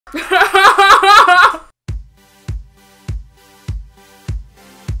Hey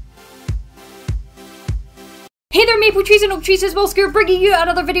there maple trees and oak trees as well, Screw, bringing you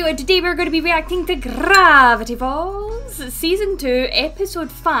another video, and today we're going to be reacting to Gravity Falls Season 2 Episode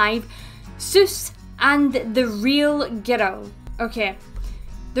 5, Soos and the Real Girl. Okay,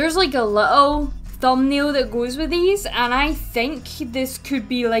 there's like a little thumbnail that goes with these, and I think this could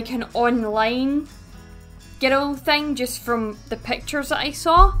be like an online girl thing just from the pictures that I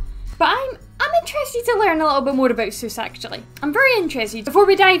saw. But I'm interested to learn a little bit more about Soos actually. I'm very interested. Before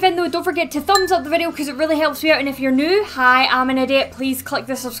we dive in though, don't forget to thumbs up the video because it really helps me out, and if you're new, hi, I'm an idiot, please click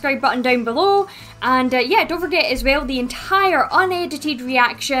the subscribe button down below. And yeah, don't forget as well, the entire unedited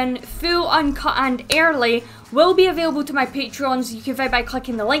reaction, full, uncut and early, will be available to my Patreons. You can find by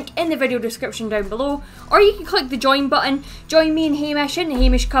clicking the link in the video description down below, or you can click the join button, join me and Hamish in the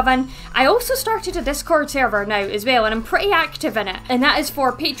Hamish Coven. I also started a Discord server now as well, and I'm pretty active in it, and that is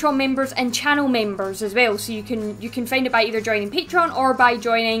for Patreon members and channel members as well, so you can find it by either joining Patreon or by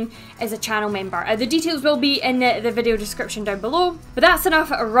joining as a channel member. The details will be in the video description down below. But that's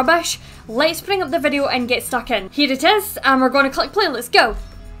enough rubbish, let's bring up the video and get stuck in. Here it is, and we're going to click play, let's go.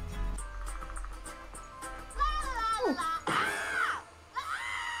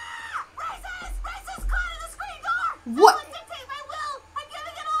 What?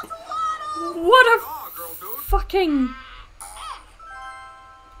 What a fucking...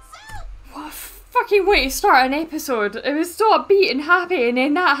 What a fucking way to start an episode. It was so upbeat and happy, and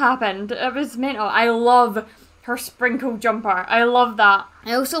then that happened. It was mental. I love her sprinkle jumper. I love that.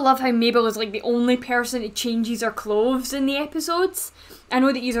 I also love how Mabel is like the only person that changes her clothes in the episodes. I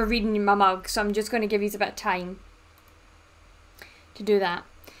know that you're reading my mug, so I'm just going to give you a bit of time to do that.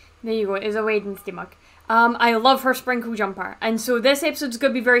 There you go, it's a Wednesday mug. I love her sprinkle jumper, and so this episode's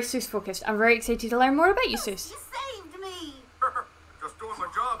going to be very Soos focused. I'm very excited to learn more about you, Soos. You saved me! Just doing my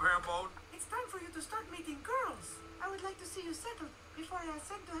job, Hambone. It's time for you to start meeting girls. I would like to see you settled before I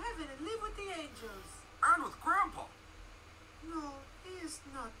ascend to heaven and live with the angels. And with Grandpa. No, he is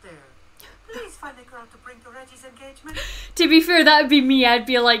not there. Please find a girl to bring to Reggie's engagement. To be fair, that would be me. I'd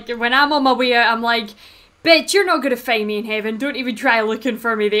be like, when I'm on my way out, I'm like, bitch, you're not going to find me in heaven. Don't even try looking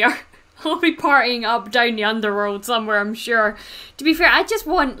for me there. I'll be partying up down the underworld somewhere, I'm sure. To be fair, I just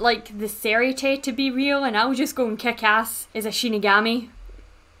want, like, the Serite to be real, and I'll just go and kick ass as a Shinigami.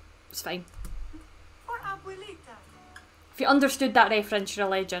 It's fine. Or Abuelita. If you understood that reference, you're a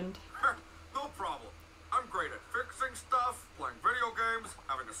legend. No problem. I'm great at fixing stuff, playing video games,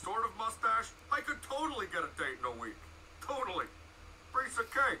 having a sort of mustache. I could totally get a date in a week. Totally. Piece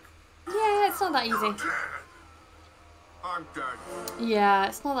of cake. Yeah, it's not that easy. I'm dead. Yeah,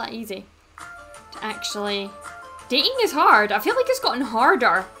 it's not that easy. Actually, dating is hard. I feel like it's gotten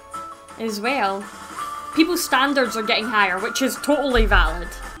harder as well. People's standards are getting higher, which is totally valid.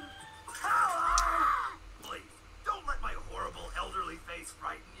 Please, don't let my horrible elderly face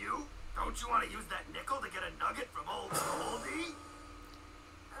frighten you. Don't you want to use that nickel to get a nugget from old Goldie?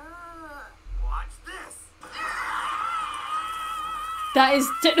 Watch this. That is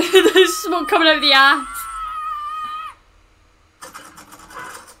there's smoke coming out of the ass.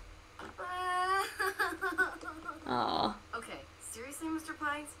 Aww. Okay, seriously, Mr.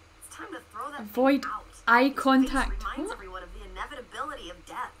 Pines? It's time to throw that Avoid out. eye His contact. face reminds What? everyone of the inevitability of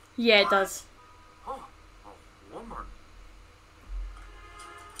death. Yeah, it does. Oh, a woman.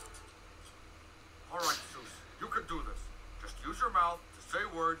 Alright, Soos, you can do this. Just use your mouth to say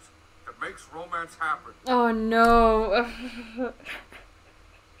words that makes romance happen. Oh no.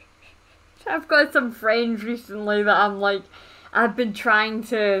 I've got some friends recently that I'm like, I've been trying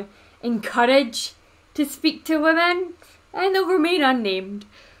to encourage to speak to women, and they'll remain unnamed.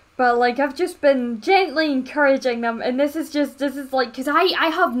 But like, I've just been gently encouraging them, and this is like, because I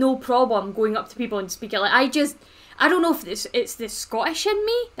have no problem going up to people and speaking. Like, I don't know if it's the Scottish in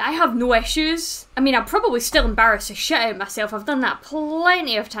me. I have no issues. I mean, I'll probably still embarrass the shit out of myself. I've done that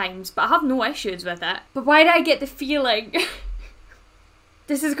plenty of times, but I have no issues with it. But why do I get the feeling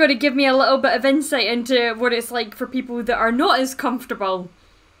this is going to give me a little bit of insight into what it's like for people that are not as comfortable?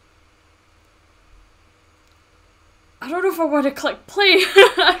 I don't know if I want to click play.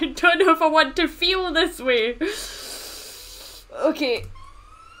 I don't know if I want to feel this way. Okay.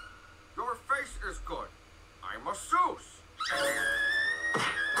 Your face is good. I'm a Soos.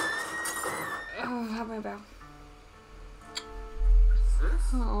 Oh, have my bell.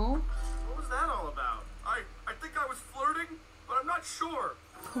 Sis? Oh. What was that all about? I think I was flirting, but I'm not sure.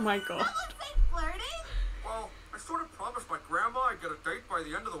 Oh my god. That looks like flirting. Well, I sort of promised my grandma I'd get a date by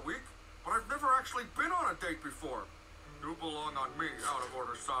the end of the week, but I've never actually been on a date before. You belong on me, out of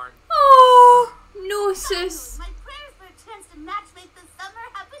order sign. Oh, no, sis. My prayers for a chance to matchmake this summer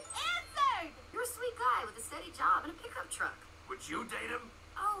have been Would you date him?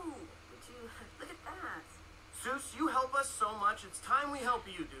 Oh, would you look at that? Soos, you help us so much. It's time we help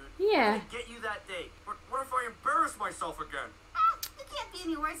you, dude. Yeah. We're gonna get you that date. But what if I embarrass myself again? It can't be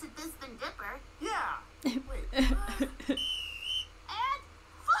any worse at this than Dipper. Yeah. Wait. And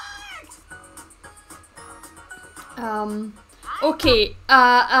flirt! Okay,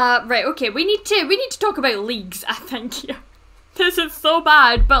 right, okay, we need to talk about leagues, I think, here. This is so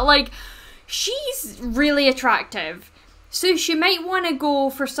bad, but, like, she's really attractive. So she might want to go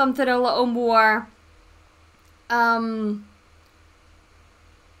for something a little more,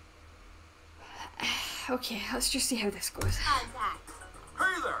 okay, let's just see how this goes.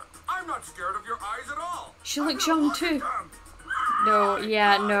 Hey there! I'm not scared of your eyes at all! She looks young, too. No,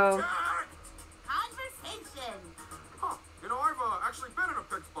 yeah, no. Conversation! Huh, you know, I've actually been in a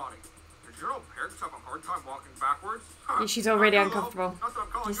pig's body. Did you know pigs have a hard time walking backwards? Yeah, she's already Hello. uncomfortable. Not that I'm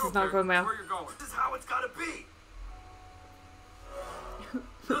calling This you a is not pig. going well. Where are you going? This is how it's gotta be.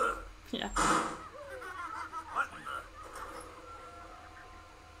 Yeah. What in the...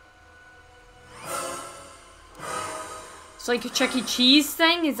 It's like a Chuck E. Cheese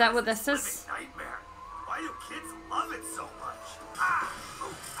thing? Is that what this is? Nightmare. Why do kids love it so much?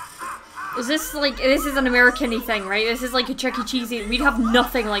 Is this like, this is an American-y thing, right? This is like a Chuck E. Cheese. We'd have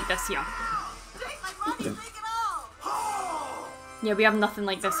nothing like this here. Yeah, we have nothing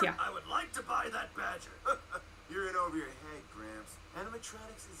like this here. I would like to buy that badger. You're in over your head, Gramps.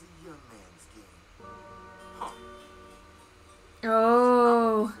 Animatronics is a young man's game. Huh.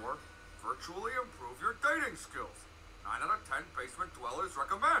 Oh. Or virtually improve your dating skills. 9 out of 10 basement dwellers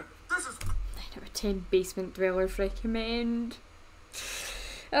recommend. This is 9 out of 10 basement dwellers recommend.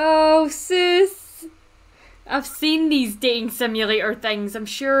 Oh, Soos. I've seen these dating simulator things. I'm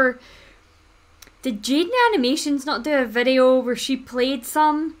sure. Did Jaden Animations not do a video where she played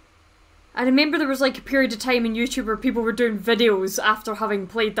some? I remember there was like a period of time in YouTube where people were doing videos after having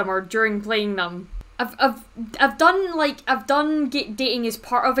played them or during playing them. I've done dating as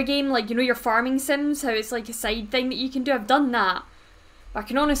part of a game, like, you know, your farming sims, how it's like a side thing that you can do. I've done that. But I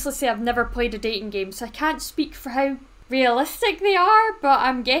can honestly say I've never played a dating game, so I can't speak for how realistic they are, but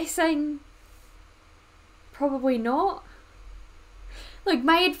I'm guessing probably not. Look,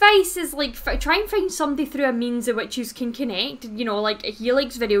 my advice is, like, try and find somebody through a means of which you can connect. You know, like, if he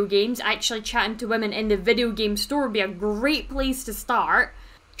likes video games, actually chatting to women in the video game store would be a great place to start.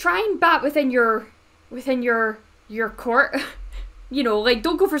 Try and bat within your court. You know, like,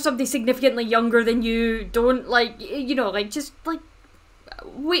 don't go for somebody significantly younger than you. Don't, like, you know, like, just, like,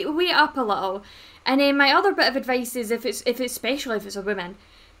 wait up a little. And then my other bit of advice is, especially if it's a woman,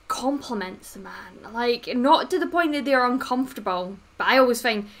 compliments the man. Like, not to the point that they're uncomfortable, but I always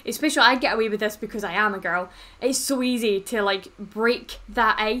find, especially I get away with this because I am a girl, it's so easy to, like, break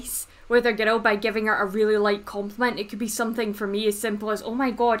that ice with a girl by giving her a really light compliment. It could be something for me as simple as, oh my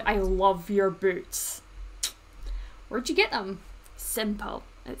god, I love your boots. Where'd you get them? Simple.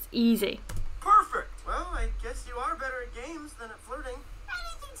 It's easy. perfect. Well, I guess you are better at games than at flirting.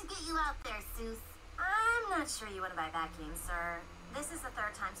 Anything to get you out there, Soos. I'm not sure you want to buy that game, sir. This is the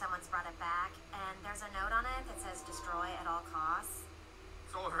 3rd time someone's brought it back, and there's a note on it that says destroy at all costs.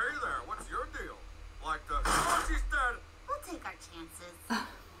 So hey there, what's your deal? Like oh, she's dead. We'll take our chances.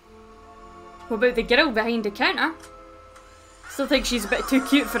 What about the girl behind the counter? Still think she's a bit too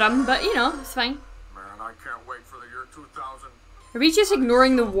cute for him, but you know, it's fine. Man, I can't wait for the year 2000. Are we just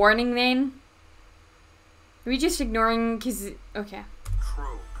ignoring the warning then? Are we just ignoring, cause, okay,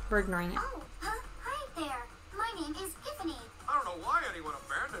 True. we're ignoring it. Oh, hi there. My name is Tiffany, I don't know why anyone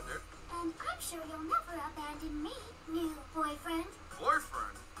abandoned it. and I'm sure you'll never abandon me, new boyfriend.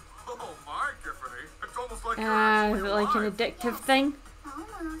 Boyfriend? Oh my, Tiffany. It's almost like you're Is actually it like an alive. addictive thing?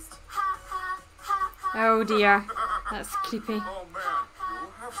 Almost. Ha ha ha ha. Oh dear, that's creepy. Oh man, you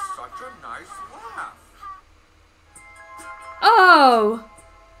have such a nice laugh. Oh!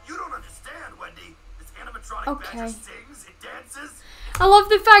 You don't understand, Wendy. This animatronic Okay. badger sings, it dances. I love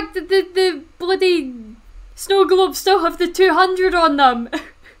the fact that the bloody snow globes still have the 200 on them.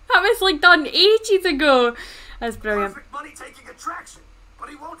 That was like done ages ago. That's brilliant. Perfect money-taking attraction, but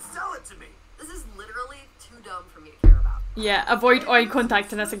he won't sell it to me. This is literally too dumb for me to care about. Yeah, avoid eye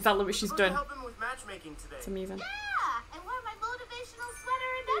contact, and that's exactly what she's Supposed to doing. help him with matchmaking today. It's amazing. Yeah, I wore my motivational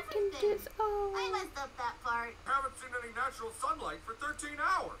sweater and Can everything. just- oh. I messed up that part. Haven't seen any natural sunlight for 13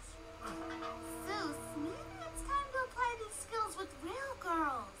 hours. Soos, maybe it's time to apply these skills with real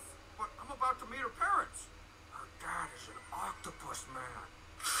girls. But I'm about to meet her parents. Her dad is an octopus man.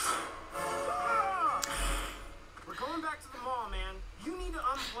 Ah! We're going back to the mall, man. You need to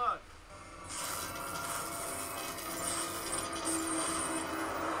unplug.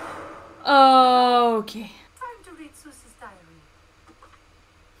 Oh, okay. Time to read Soos's diary.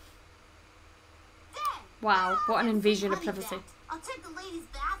 Wow, what an invasion of privacy. I'll check the ladies'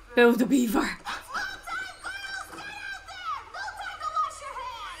 bathroom. Build a beaver. It's low time, girls! Get out there! No time to wash your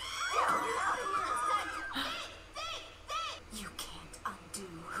hands! Get out of here! It's time to think! You can't undo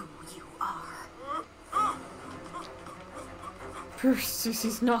who you are. Poor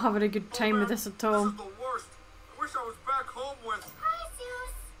Susie's not having a good time with this at all. This is the worst. I wish I was back home with Hi,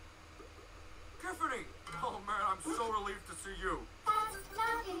 Soos. Tiffany. Oh man, I'm so relieved to see you. That's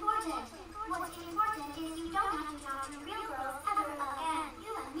not important. What's important is you don't have to talk to real girls ever again.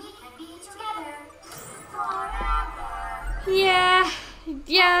 You and me can be together forever.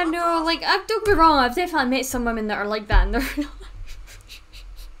 Yeah, no, like, don't be wrong, I've definitely met some women that are like that, and they're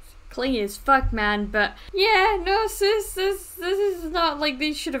clingy as fuck, man, but yeah, no, sis, this is not, like,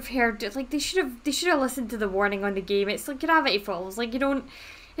 they should have heard it, like, they should have listened to the warning on the game. It's like Gravity Falls, like, you don't,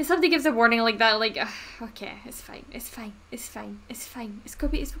 if somebody gives a warning like that, like, okay, it's fine, it's okay, it's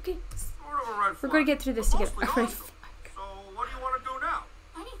okay. Sort of a red flag. We're gonna get through this but together. mostly Right. awesome. So, what do you want to do now?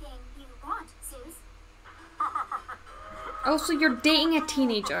 Anything you want, Soos. Also, you're dating a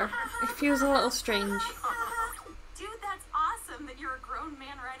teenager. It feels a little strange. Dude, that's awesome that you're a grown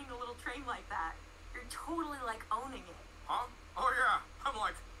man riding a little train like that. You're totally like owning it. Huh? Oh yeah. I'm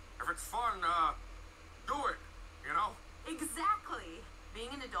like, if it's fun, do it. You know? Exactly. Being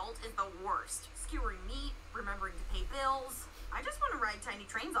an adult is the worst. Skewering meat, remembering to pay bills. I just want to ride tiny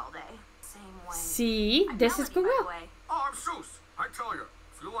trains all day. Same way. See, I'm this is Melanie, going by the well. way. Oh, I'm Soos. I tell you,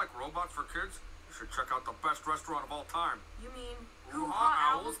 if you like robots for kids, you should check out the best restaurant of all time. You mean Hoo-Ha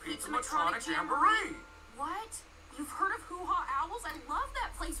Hoo-Ha Owl's Owl's Pizza Pizza-Matronic Matronic Jamboree. What? You've heard of Hoo-Ha Owls? I loved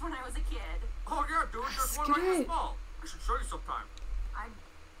that place when I was a kid. Oh yeah, dude, there's one Let's like get this out. small. I should show you sometime. I'm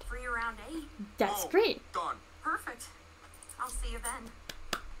free around 8. That's Oh, great. Done. Perfect. I'll see you then.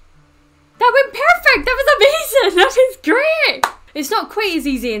 That went perfect! That was amazing! That was great! It's not quite as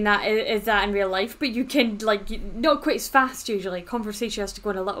easy in that as that in real life, but you can, like, not quite as fast usually. Conversation has to go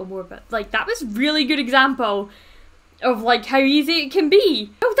in a little more, but, like, that was a really good example of, like, how easy it can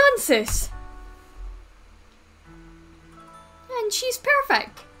be. Well done, sis! And she's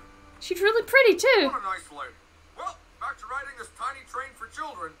perfect. She's really pretty, too. What a nice lady. Well, back to riding this tiny train for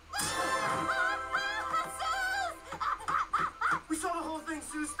children. We saw the whole thing,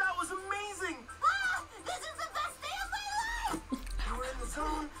 Soos. That was amazing. This is the best day of my life! You were in the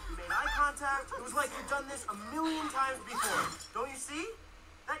zone. You made eye contact. It was like you've done this a million times before. Don't you see?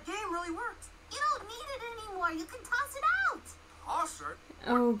 That game really worked. You don't need it anymore. You can toss it out. Toss it?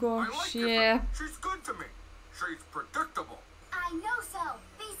 Oh I gosh, like yeah. Tiffany. She's good to me. She's predictable. I know so.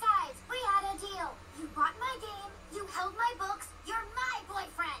 Besides, we had a deal. You bought my game. You held my books. You're my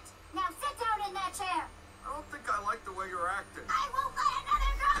boyfriend. Now sit down in that chair. I don't think I like the way you're acting. I won't let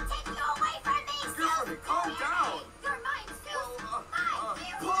another girl take you away from me, Tiffany, Soos. calm down. You're mine,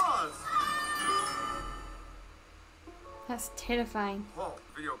 Soos. Pause. That's terrifying. Whoa,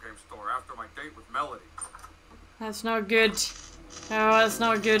 video game store after my date with Melody. That's not good. Oh, that's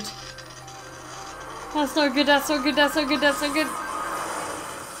not good. That's not good, that's not good, that's not good, that's not good.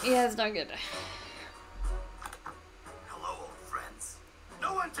 Yeah, it's not good. Hello, old friends.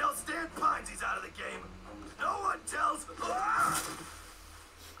 No one tells Stan Pines he's out of the game. No one tells. Ah!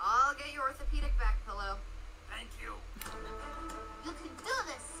 I'll get your orthopedic back pillow. Thank you. You can do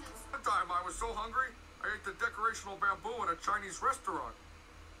this, Soos. One time I was so hungry, I ate the decorational bamboo in a Chinese restaurant.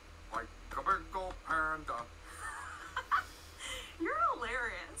 Like a big old panda. You're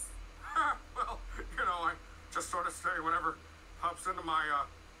hilarious. Well, you know, I just sort of say whatever pops into my,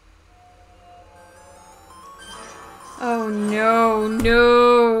 Oh no,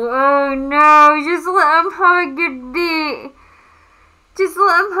 no, oh no, just let him have a good date. Just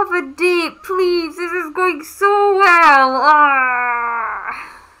let him have a date, please. This is going so well.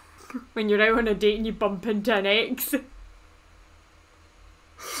 Ah. When you're out on a date and you bump into an ex.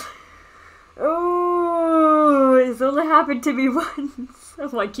 Oh, it's only happened to me once. I'm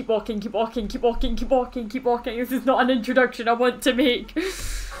like, keep walking, keep walking, keep walking, keep walking, keep walking. This is not an introduction I want to make.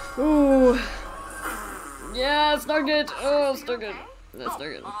 Oh. Yeah, it's not good. Oh, it's not good. That's not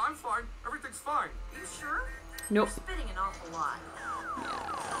good. I'm fine. Everything's fine. You sure? Nope. You're spitting an awful lot.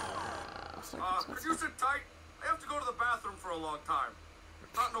 That's not good. Could you sit tight? I have to go to the bathroom for a long time.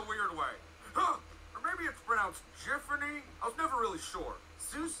 Not in a weird way. Huh. Or maybe it's pronounced Jiffany? I was never really sure.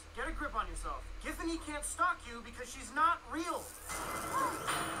 Soos, get a grip on yourself. Giffany can't stalk you because she's not real.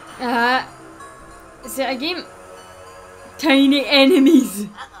 Is it a game? Tiny enemies.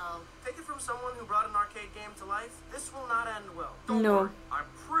 Uh-oh. Take it from someone who brought an arcade game to life. This will not end well. Don't No. worry. I'm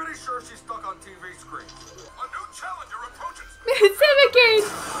pretty sure she's stuck on TV screens. A new challenger approaches. It's him again.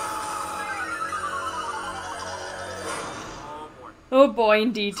 Oh boy. Oh boy,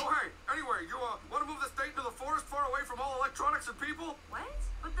 indeed. So hey, anyway, you want to move this date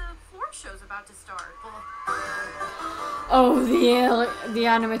to start. Oh, the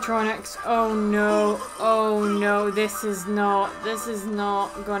animatronics. Oh no, this is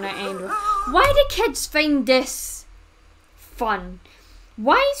not gonna end well. Why do kids find this fun?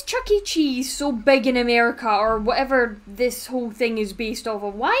 Why is Chuck E. Cheese so big in America, or whatever this whole thing is based off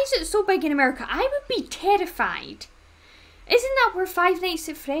of? Why is it so big in America? I would be terrified. Isn't that where Five Nights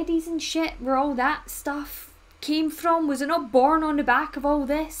at Freddy's and shit, where all that stuff came from? Was it not born on the back of all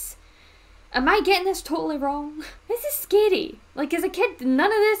this? Am I getting this totally wrong? This is scary. Like, as a kid,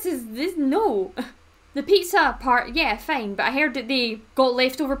 none of this is no. The pizza part, yeah, fine, but I heard that they got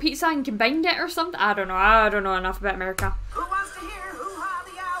leftover pizza and combined it or something. I don't know enough about America. Who wants to hear Hoo-Ha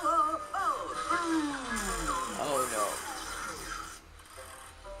the Owl? Oh no.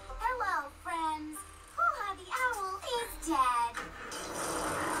 Hello, friends. Hoo-Ha the Owl is dead.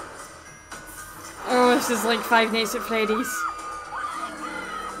 Oh, this is like Five Nights at Freddy's.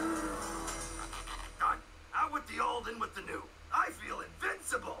 Out with the old and with the new. I feel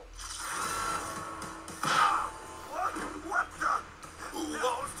invincible. What the? Who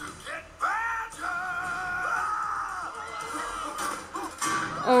wants to get badger?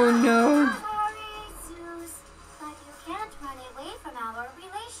 Oh no. Sorry, Soos, but you can't run away from our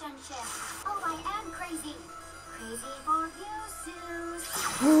relationship. Oh, I am crazy. Crazy for you, Soos.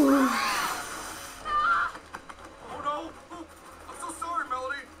 Oh no! I'm so sorry,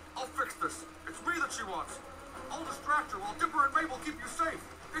 Melody. I'll fix this. It's me that she wants. I'll distract her while Dipper and Mabel keep you safe.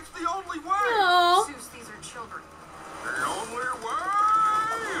 It's the only way! Oh. Soos, these are children. The only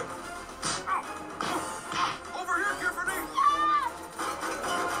way! Ow. Over here, Tiffany!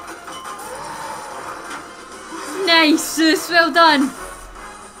 Nice, Soos, well done.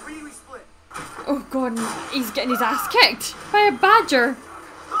 Where do we split? Oh god, he's getting his ass kicked by a badger.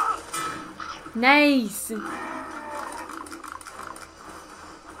 Nice.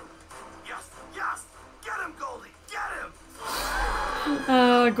 Yes! Get him, Goldie! Get him!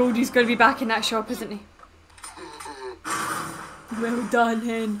 Goldie's gonna be back in that shop, isn't he? Well done,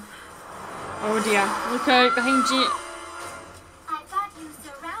 hen. Oh dear, look out behind you. I got you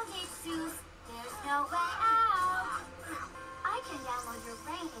surrounded, Soos. There's no way out. I can download your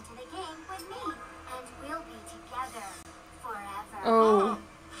brain into the game with me, and we'll be together forever. Oh,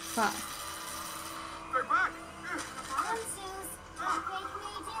 fuck. They're back! Come on, Soos. Don't make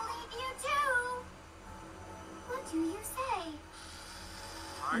me delete you too. What do you say?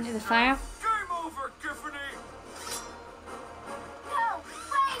 Into the fire. Game over, Tiffany! No,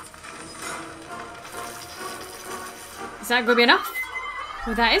 wait! Is that gonna be enough?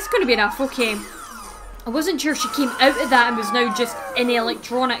 Oh, that is gonna be enough, okay. I wasn't sure she came out of that and was now just in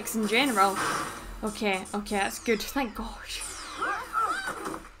electronics in general. Okay, that's good, thank gosh.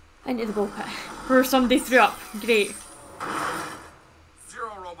 Into the ball pit, where somebody threw up. Great. 0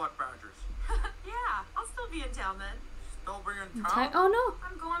 robot badgers. Yeah, I'll still be in town then. Still being town? Oh no.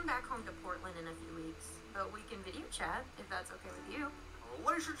 I'm going back home to Portland in a few weeks, but we can video chat if that's okay with you. A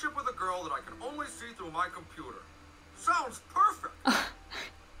relationship with a girl that I can only see through my computer. Sounds perfect!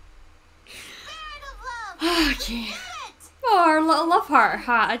 Spirit of love! Okay. Oh, our little love heart.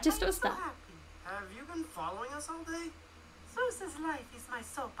 I just noticed that. Have you been following us all day? Soos's life is my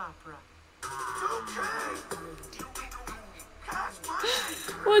soap opera.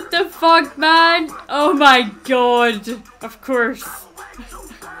 What the fuck, man? Oh my god. Of course.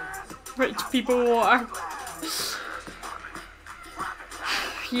 Rich people water.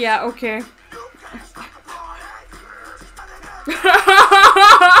 Yeah, okay.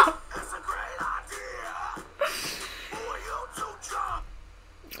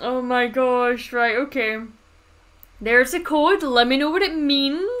 Oh my gosh, right, okay. There's a code, let me know what it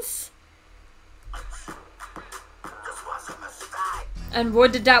means. And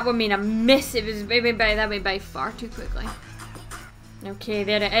what did that one mean? I missed it. It was maybe that went by far too quickly. Okay,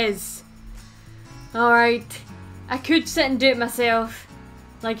 there it is. Alright. I could sit and do it myself.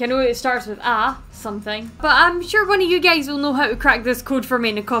 Like, I know it starts with something. But I'm sure one of you guys will know how to crack this code for me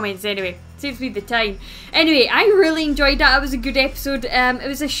in the comments anyway. Saves me the time. Anyway, I really enjoyed that. It was a good episode. It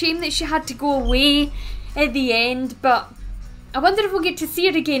was a shame that she had to go away at the end. But I wonder if we'll get to see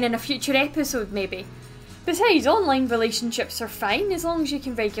her again in a future episode maybe. Besides, online relationships are fine as long as you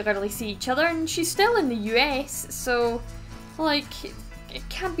can regularly see each other, and she's still in the US, so, like, it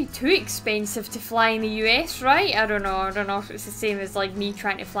can't be too expensive to fly in the US, right? I don't know if it's the same as, like, me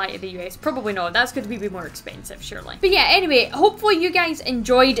trying to fly to the US. Probably not, that's going to be more expensive, surely. But yeah, anyway, hopefully you guys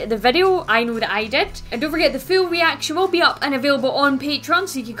enjoyed the video. I know that I did. And don't forget, the full reaction will be up and available on Patreon,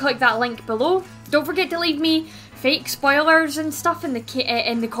 so you can click that link below. Don't forget to leave me fake spoilers and stuff in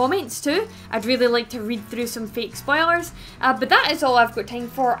the comments too. I'd really like to read through some fake spoilers. But that is all I've got time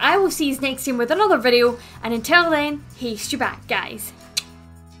for. I will see you next time with another video, and until then, haste you back, guys.